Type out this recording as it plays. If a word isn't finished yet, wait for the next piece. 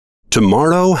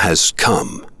Tomorrow has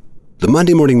come. The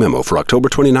Monday Morning Memo for October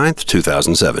 29th,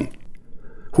 2007.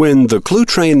 When the Clue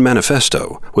Train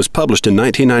Manifesto was published in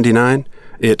 1999,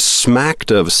 it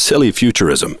smacked of silly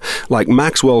futurism, like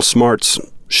Maxwell Smart's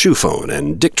shoe phone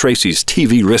and Dick Tracy's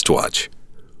TV wristwatch,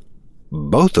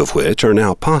 both of which are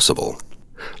now possible.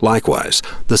 Likewise,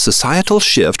 the societal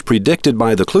shift predicted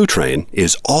by the Clue Train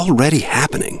is already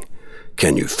happening.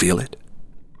 Can you feel it?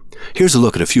 Here's a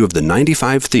look at a few of the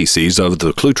 95 theses of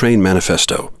the Clue Train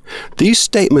Manifesto. These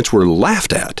statements were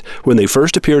laughed at when they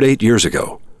first appeared 8 years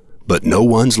ago, but no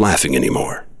one's laughing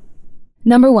anymore.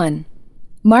 Number 1.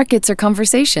 Markets are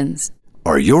conversations.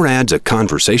 Are your ads a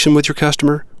conversation with your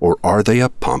customer, or are they a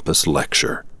pompous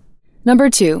lecture? Number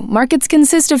 2. Markets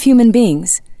consist of human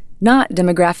beings, not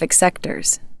demographic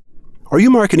sectors. Are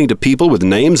you marketing to people with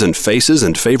names and faces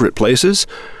and favorite places,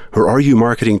 or are you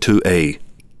marketing to a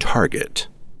target?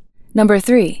 Number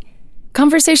 3.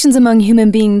 Conversations among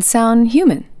human beings sound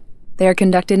human. They are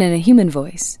conducted in a human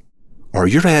voice. Are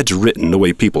your ads written the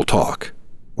way people talk,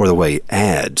 or the way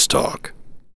ads talk?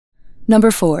 Number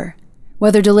 4.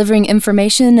 Whether delivering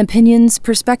information, opinions,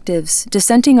 perspectives,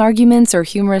 dissenting arguments, or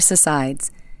humorous asides,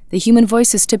 the human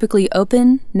voice is typically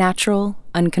open, natural,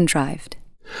 uncontrived.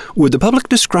 Would the public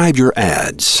describe your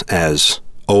ads as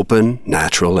open,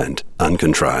 natural, and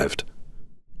uncontrived?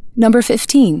 Number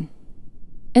 15.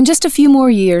 In just a few more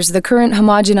years, the current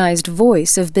homogenized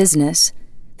voice of business,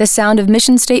 the sound of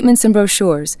mission statements and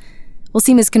brochures, will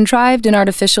seem as contrived and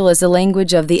artificial as the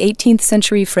language of the 18th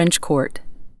century French court.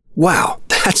 Wow,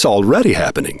 that's already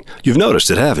happening. You've noticed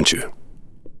it, haven't you?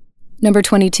 Number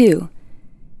 22.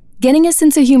 Getting a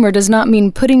sense of humor does not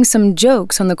mean putting some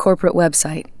jokes on the corporate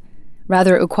website.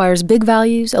 Rather, it requires big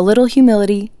values, a little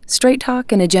humility, straight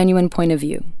talk, and a genuine point of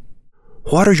view.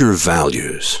 What are your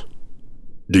values?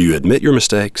 Do you admit your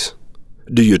mistakes?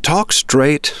 Do you talk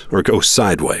straight or go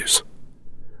sideways?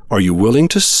 Are you willing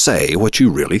to say what you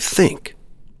really think?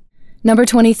 Number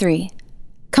 23.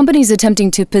 Companies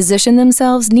attempting to position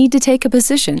themselves need to take a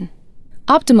position.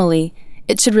 Optimally,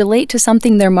 it should relate to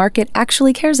something their market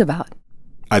actually cares about.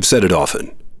 I've said it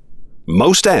often.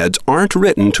 Most ads aren't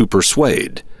written to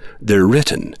persuade. They're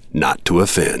written not to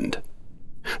offend.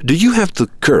 Do you have the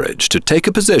courage to take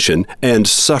a position and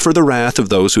suffer the wrath of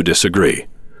those who disagree?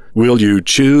 Will you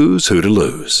choose who to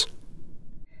lose?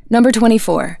 Number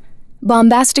 24.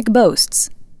 Bombastic boasts.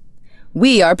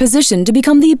 We are positioned to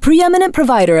become the preeminent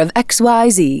provider of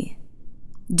XYZ.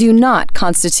 Do not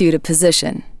constitute a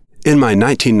position. In my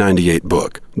 1998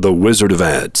 book, The Wizard of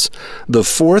Ads, the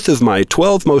fourth of my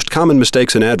 12 most common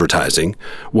mistakes in advertising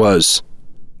was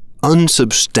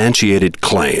unsubstantiated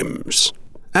claims.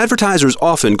 Advertisers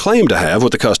often claim to have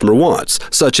what the customer wants,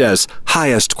 such as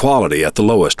highest quality at the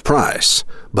lowest price,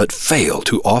 but fail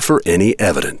to offer any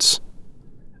evidence.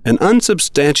 An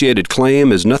unsubstantiated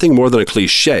claim is nothing more than a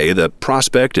cliché the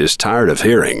prospect is tired of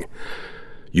hearing.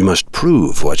 You must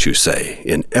prove what you say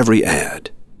in every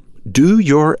ad. Do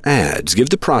your ads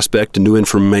give the prospect new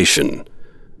information?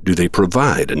 Do they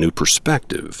provide a new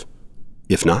perspective?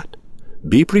 If not,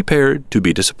 be prepared to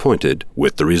be disappointed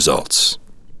with the results.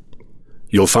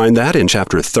 You'll find that in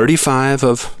Chapter 35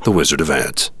 of The Wizard of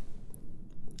Ads.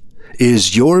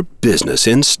 Is your business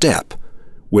in step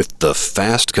with the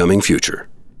fast-coming future?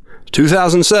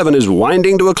 2007 is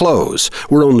winding to a close.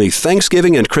 We're only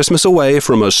Thanksgiving and Christmas away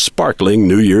from a sparkling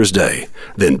New Year's Day.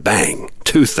 Then bang,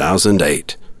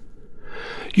 2008.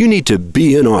 You need to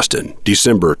be in Austin,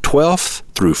 December 12th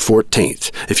through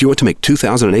 14th, if you want to make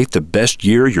 2008 the best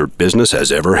year your business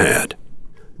has ever had.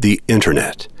 The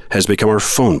Internet has become our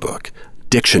phone book,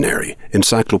 dictionary,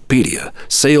 encyclopedia,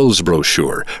 sales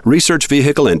brochure, research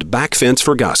vehicle, and back fence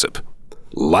for gossip.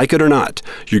 Like it or not,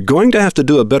 you're going to have to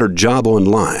do a better job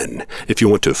online if you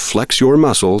want to flex your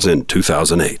muscles in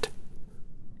 2008.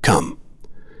 Come,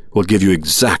 we'll give you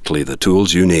exactly the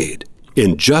tools you need.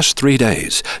 In just 3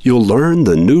 days, you'll learn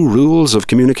the new rules of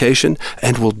communication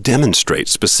and will demonstrate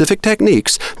specific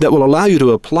techniques that will allow you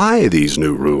to apply these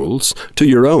new rules to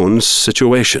your own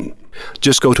situation.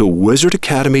 Just go to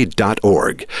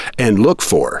wizardacademy.org and look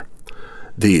for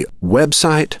the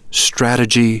Website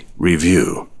Strategy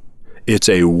Review. It's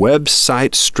a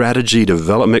website strategy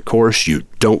development course you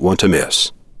don't want to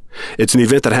miss. It's an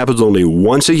event that happens only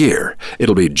once a year.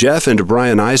 It'll be Jeff and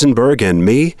Brian Eisenberg and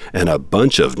me and a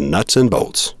bunch of nuts and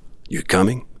bolts. You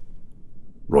coming?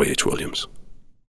 Roy H. Williams.